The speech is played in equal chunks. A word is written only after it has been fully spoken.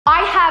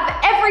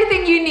have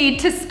everything you need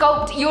to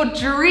sculpt your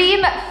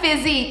dream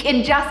physique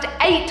in just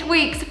 8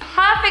 weeks.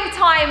 Perfect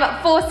time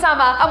for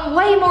summer, and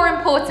way more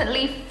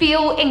importantly,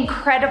 feel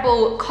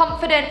incredible,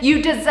 confident.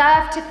 You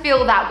deserve to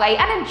feel that way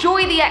and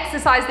enjoy the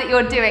exercise that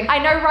you're doing. I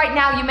know right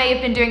now you may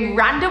have been doing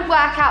random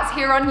workouts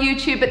here on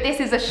YouTube, but this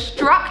is a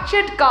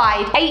structured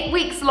guide, 8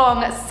 weeks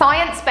long,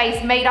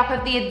 science-based, made up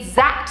of the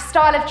exact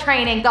style of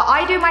training that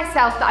I do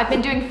myself, that I've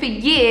been doing for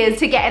years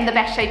to get in the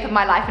best shape of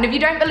my life. And if you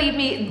don't believe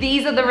me,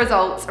 these are the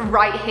results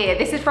right here.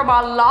 This is from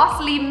our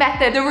Lastly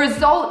method. The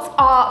results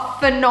are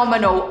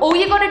phenomenal. All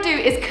you gotta do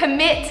is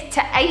commit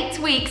to 8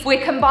 weeks.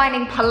 We're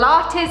combining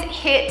Pilates,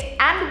 HIIT,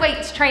 and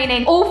weights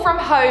training, all from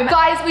home.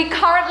 Guys, we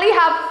currently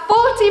have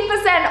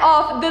 40%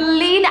 off the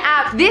Lean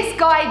app. This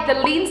guide, the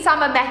Lean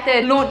Summer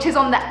Method, launches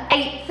on the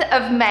 8th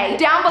of May.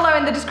 Down below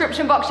in the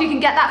description box, you can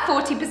get that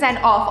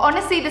 40% off.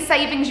 Honestly, the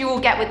savings you will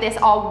get with this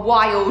are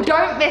wild.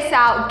 Don't miss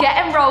out. Get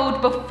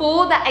enrolled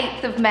before the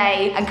 8th of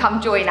May and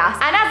come join us.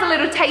 And as a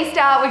little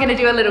taster, we're gonna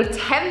do a little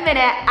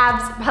 10-minute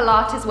abs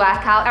Pilates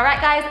workout. All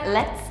right, guys,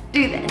 let's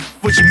do this.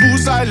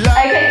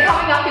 Okay,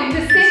 coming up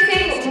into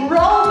sitting,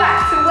 roll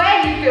back to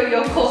where you feel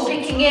your core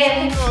kicking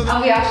in,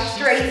 and we are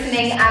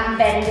straightening and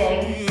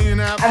bending.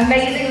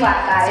 Amazing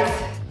work, guys.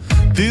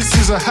 This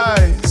is a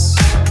heist,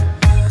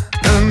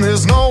 and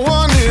there's no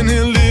one in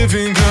here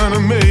living gonna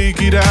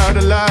make it out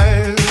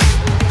alive.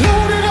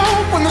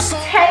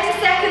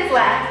 10 seconds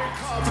left.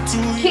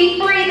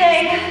 Keep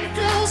breathing.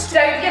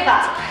 Don't give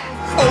up.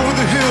 Over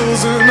the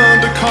hills and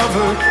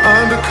undercover,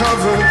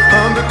 undercover,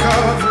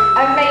 undercover.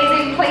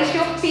 Amazing. Place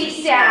your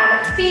feet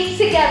down. Feet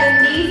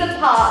together, knees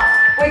apart.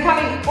 We're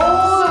coming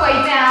all the way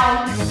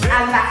down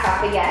and back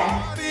up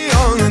again.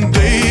 On the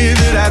day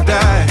that I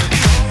die,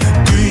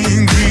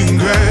 green, green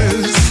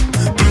grass,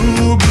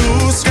 blue,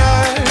 blue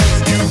sky.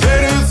 You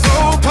better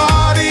throw a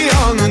party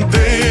on the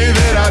day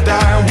that I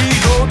die. We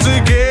go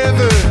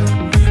together,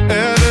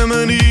 Adam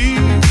and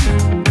Eve.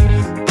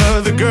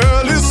 But the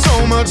girl is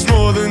so much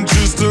more than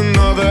just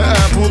another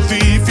apple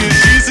thief. Yeah,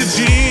 she's a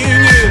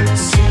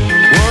genius.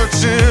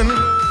 Watching.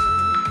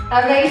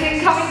 Amazing.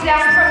 Coming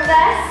down from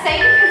there,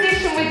 same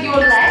position with your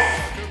legs,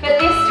 but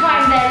this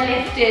time they're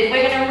lifted.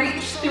 We're gonna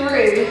reach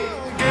through.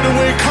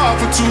 Getaway car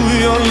for two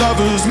young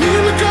lovers. Me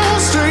and the girl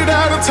straight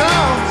out of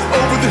town.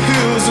 Over the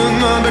hills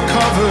and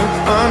undercover,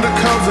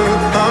 undercover,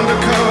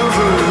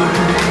 undercover.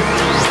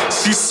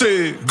 She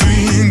said,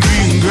 green,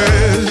 green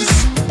grass,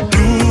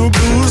 blue,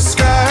 blue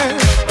sky.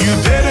 You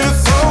better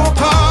throw a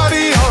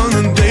party on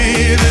the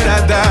day that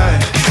I die.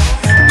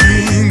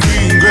 Green,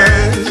 green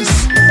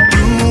grass,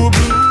 blue,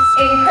 blue.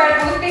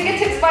 Incredible.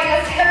 Fingertips by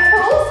your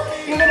temples.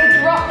 You're gonna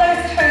drop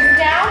those toes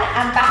down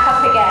and back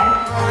up again.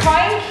 Try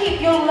and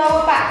keep your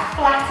lower back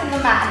flat on the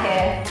mat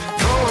here.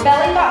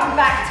 Belly button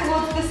back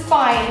towards the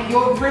spine.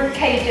 Your rib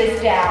cage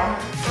is down.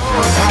 Throw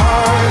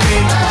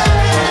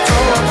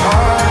a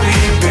party,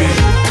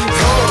 baby.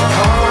 Throw a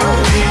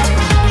party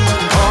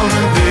on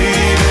the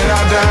day that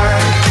I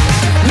die.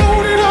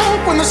 Load it up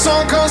when the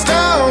sun comes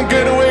down.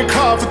 Getaway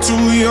car for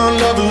two young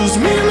lovers.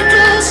 Me and the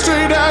girl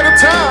straight out of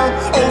town.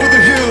 Over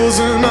the hills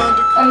and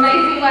under.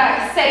 Amazing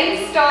work.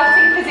 Same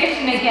starting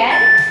position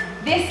again.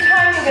 This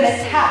time you're gonna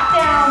tap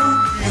down,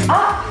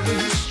 up,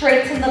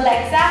 straighten the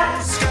legs out,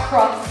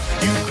 cross,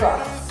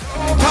 cross.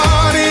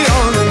 Party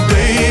on the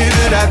day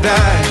that I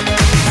die.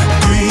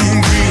 Green,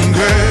 green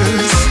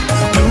grass,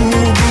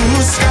 blue, blue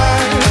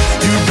sky.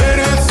 You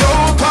better throw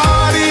a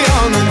party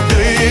on the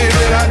day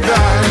that I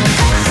die.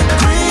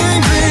 Green,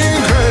 green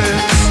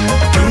grass,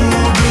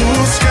 blue,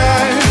 blue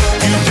sky.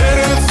 You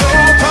better throw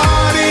a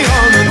party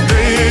on the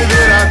day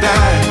that I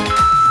die.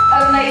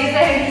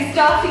 Amazing.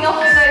 Starting off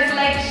with those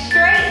legs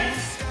straight,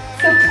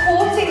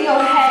 supporting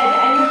your head,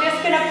 and you're just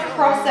gonna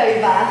cross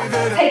over.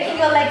 Taking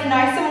your legs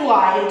nice and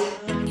wide.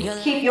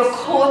 Keep your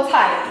core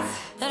tight.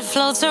 That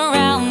floats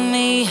around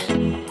me,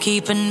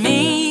 keeping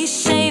me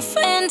safe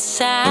and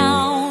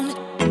sound.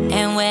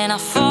 And when I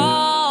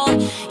fall,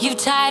 you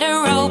tied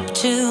a rope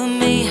to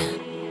me.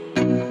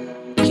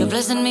 You're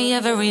blessing me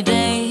every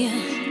day.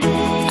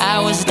 I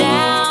was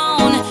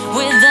down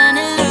with an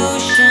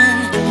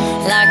illusion,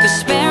 like a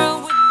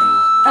sparrow.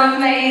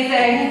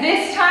 Amazing.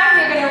 This time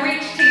you're gonna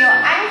reach to your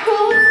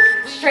ankles,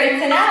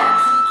 straighten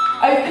out.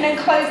 Open and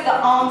close the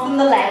arms and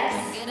the legs.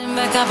 Getting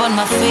back up on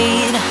my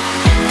feet.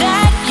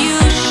 That you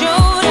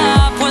showed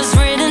up was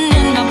written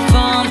in my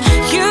palm.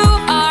 You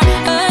are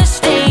a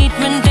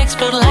statement,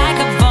 explode like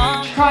a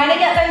bomb. Trying to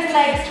get those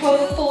legs to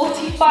a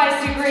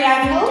 45-degree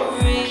angle.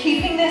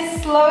 Keeping this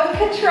slow and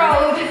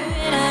controlled.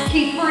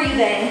 Keep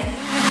breathing.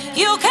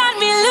 You cut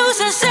me loose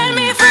and set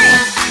me free.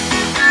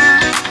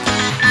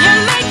 You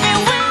make me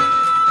win.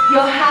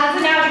 Your hands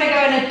are now going to go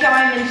in a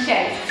diamond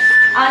shape.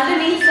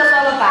 Underneath the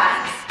lower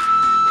back.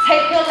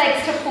 Take your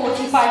legs to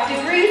 45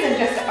 degrees and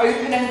just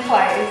open and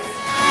close.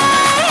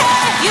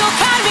 You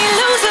cut me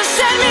loose and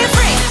set me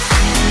free.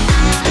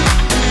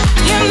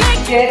 You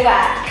make Good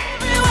work.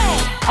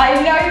 I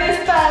know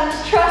this burns.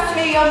 Trust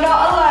me, you're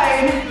not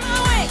alone.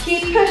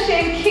 Keep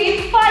pushing,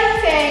 keep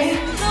fighting.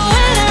 the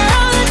winner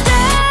of the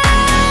day.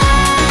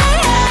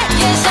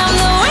 Yes, I'm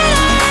the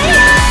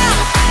winner.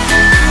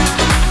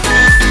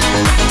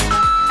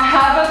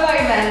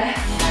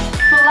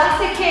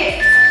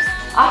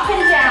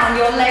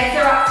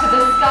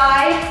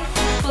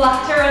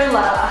 and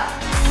lower.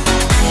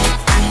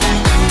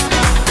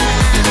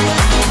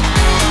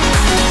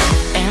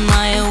 Am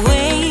I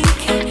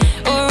awake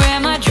or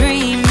am I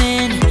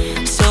dreaming?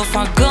 So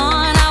far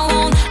gone, I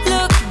won't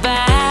look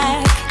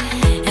back.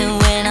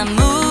 And when I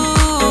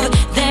move,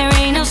 there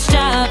ain't no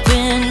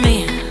stopping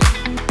me.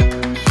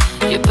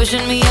 You're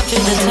pushing me up to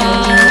the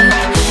top. I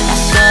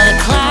saw the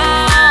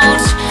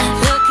clouds.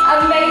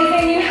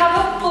 Amazing, you have a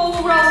full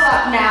roll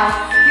up now.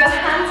 Your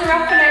hands are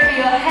up and over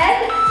your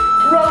head,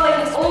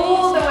 rolling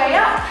all the way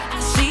up.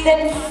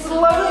 Then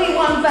slowly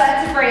one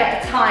vertebrae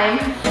at a time,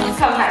 and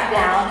come back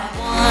down.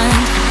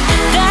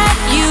 That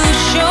you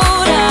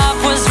showed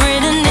up was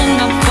written in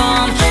my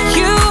palm.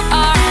 You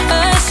are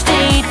a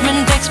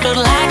statement, explode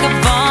like a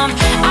bomb.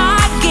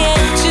 I get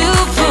to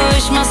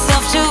push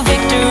myself to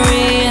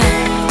victory.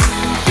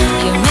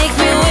 You make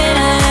me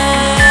winner.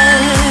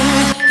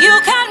 You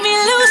cut me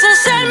loose and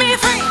set me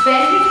free.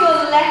 Bending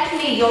your left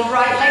knee, your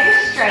right leg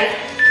is straight.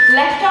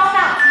 Left arm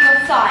out to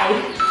your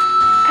side.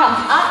 Come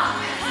up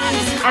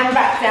and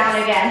back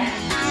down again.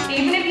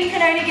 Even if you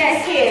can only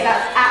get here,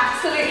 that's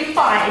absolutely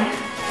fine.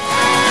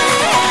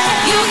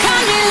 You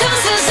cut me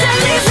loose and set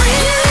me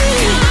free.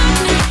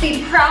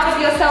 Be proud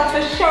of yourself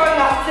for showing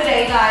up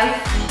today, guys.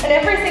 And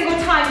every single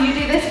time you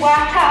do this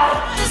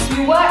workout,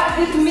 you work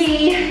with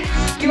me.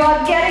 You are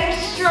getting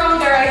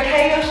stronger,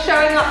 okay? You're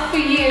showing up for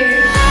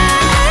you.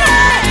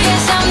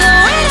 Yes, I'm the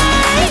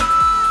winner.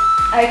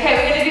 Okay,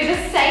 we're gonna do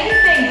the same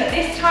thing, but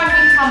this time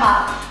we come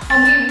up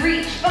and we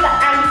reach for the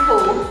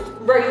ankle,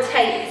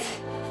 rotate,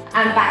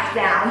 and back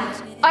down.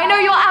 I know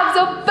your abs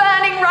are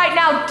burning right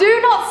now.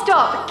 Do not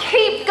stop,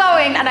 keep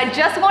going. And I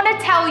just wanna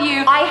tell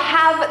you, I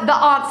have the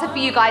answer for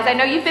you guys. I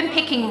know you've been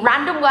picking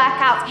random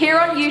workouts here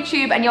on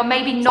YouTube and you're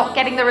maybe not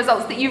getting the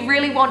results that you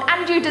really want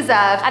and you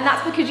deserve. And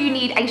that's because you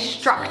need a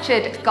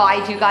structured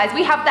guide, you guys.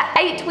 We have the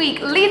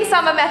 8-week Lean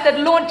Summer Method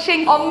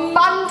launching on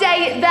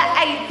Monday the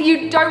 8th.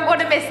 You don't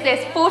wanna miss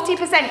this,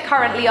 40%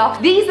 currently off.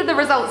 These are the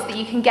results that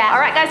you can get. All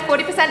right guys,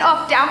 40%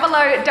 off down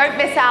below. Don't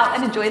miss out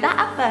and enjoy that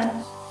ab burn.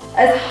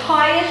 As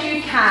high as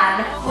you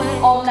can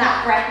on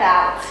that breath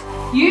out.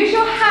 Use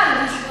your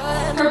hands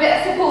for a bit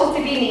of support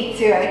if you need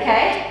to,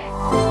 okay?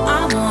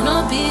 I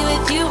wanna be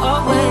with you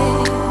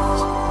always,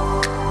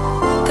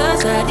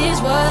 'cause that is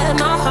what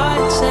my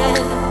heart says.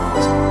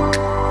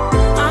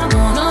 I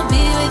wanna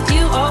be with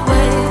you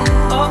always,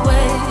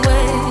 always,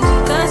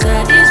 'cause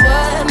that is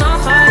what my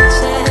heart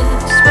says.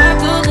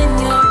 Sparkle in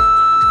your...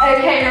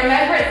 Okay,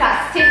 remember it's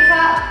that sit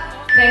up,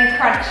 then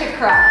crunch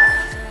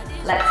across.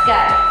 Let's go.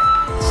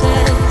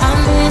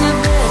 I'm in a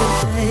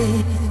better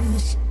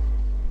place.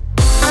 I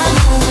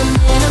know I'm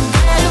in a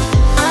better,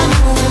 I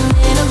know I'm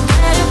in a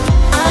better,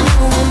 I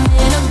know I'm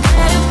in a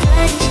better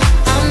place.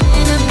 I'm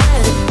in a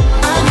better,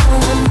 I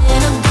know I'm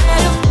in a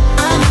better, I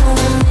know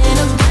I'm in a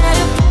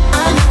better, I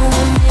know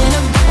I'm in a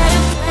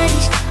better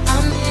place.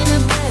 I'm in a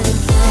better place.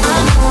 I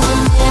know I'm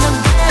in a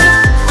better,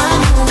 I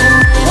know I'm in a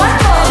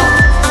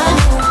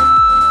better,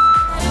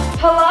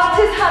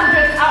 Pilates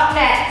 100s up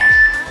next.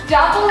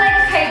 Double leg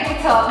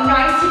tabletop,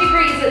 90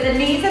 degrees at the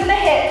knees and the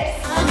hips.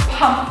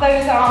 Pump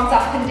those arms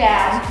up and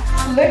down.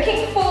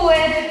 Looking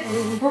forward,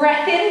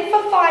 breath in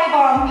for 5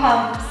 arm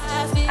pumps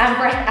and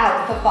breath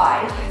out for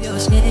 5. your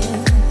skin.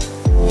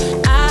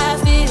 I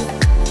feel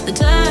the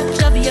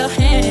touch of your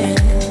hand.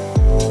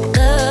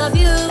 Love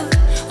you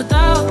with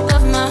all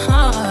of my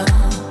heart.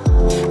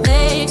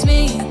 Makes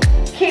me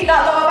Keep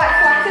that lower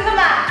back flat in the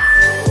mat.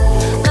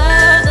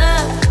 love.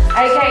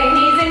 Okay,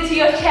 knees into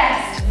your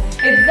chest.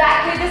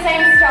 Exactly the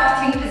same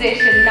starting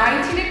position,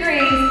 90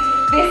 degrees.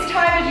 This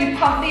time as you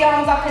pump the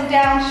arms up and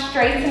down,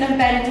 straighten and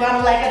bend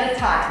one leg at a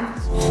time.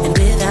 And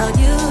without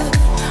you,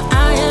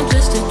 I am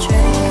just a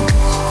trace.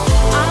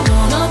 I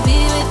wanna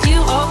be with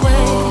you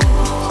always,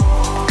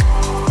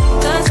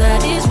 'cause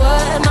that is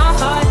what my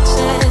heart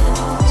says.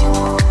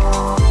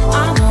 I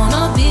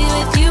wanna be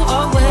with you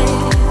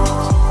always,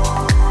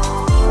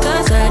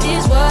 'cause that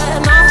is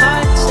what my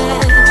heart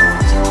says.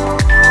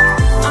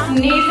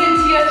 Knees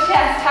into your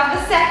chest, have a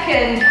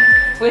second.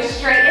 We're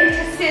straight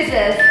into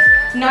scissors.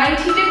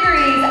 90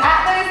 degrees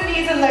at those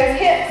knees and those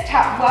hips.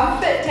 Tap one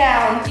foot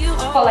down,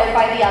 followed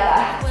by the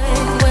other.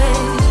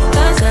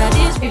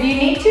 If you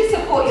need to,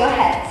 support your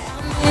head.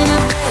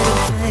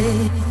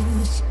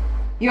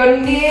 You're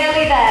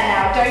nearly there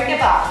now, don't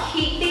give up.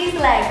 Keep these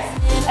legs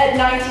at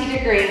 90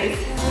 degrees.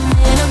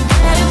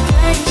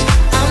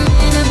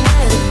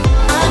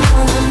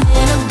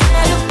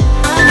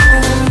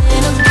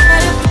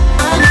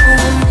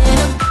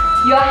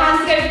 Your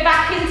hands go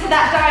back into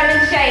that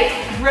diamond shape.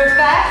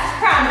 Reverse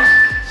crunch.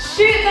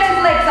 Shoot those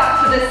legs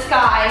up to the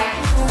sky.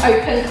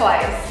 Open,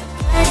 close.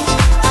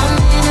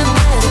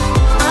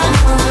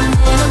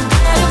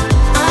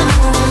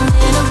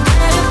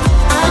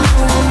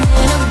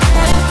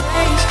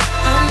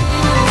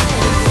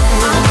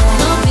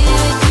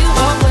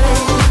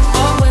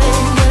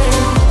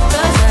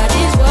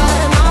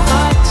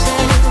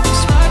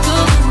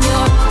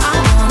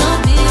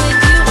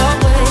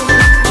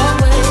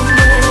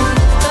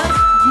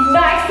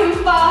 Nice and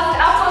fast,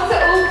 up onto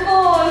all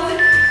fours.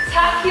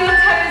 Tuck your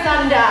toes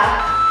under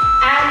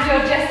and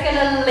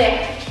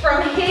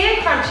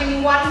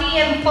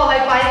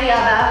try the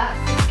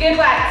other. Good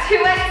work.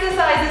 2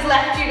 exercises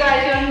left, you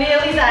guys. You're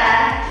nearly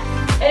there.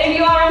 And if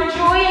you are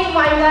enjoying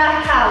my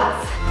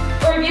workouts,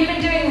 or if you've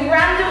been doing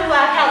random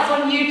workouts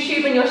on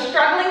YouTube and you're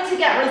struggling to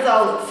get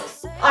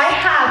results, I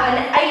have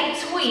an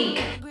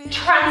 8-week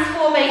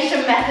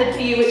transformation method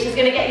for you, which is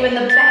gonna get you in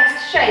the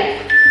best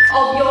shape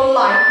of your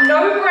life.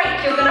 No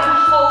break, you're gonna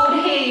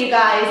hold here, you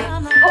guys.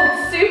 Hold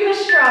super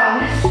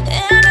strong.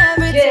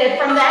 Good,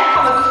 from there,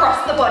 come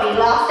across the body,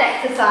 last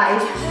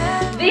exercise.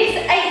 This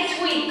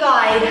 8-week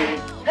guide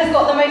has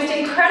got the most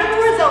incredible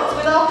results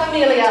with our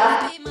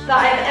familia that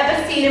I've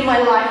ever seen in my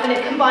life, and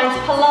it combines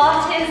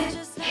Pilates,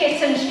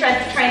 HIIT and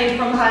strength training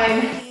from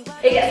home.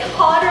 It gets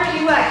harder as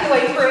you work your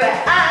way through it,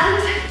 and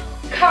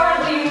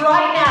currently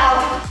right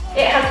now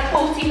it has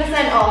 40%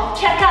 off.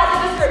 Check out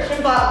the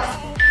description box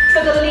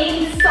for the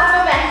lean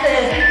summer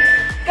method.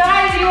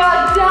 Guys, you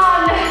are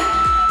done.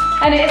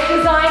 And it's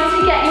designed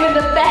to get you in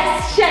the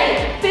best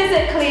shape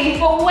physically,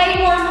 but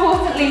way more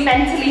importantly,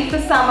 mentally for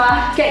summer.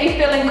 Get you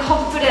feeling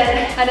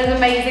confident and as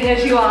amazing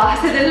as you are.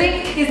 So the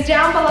link is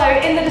down below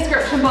in the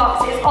description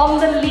box. It's on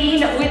the Lean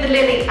with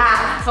Lilly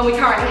app, and we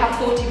currently have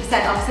 40%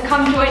 off. So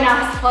come join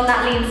us on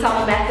that lean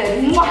summer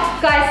method.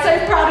 Mwah! Guys,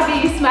 so proud of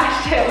you, you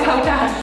smashed it, well done.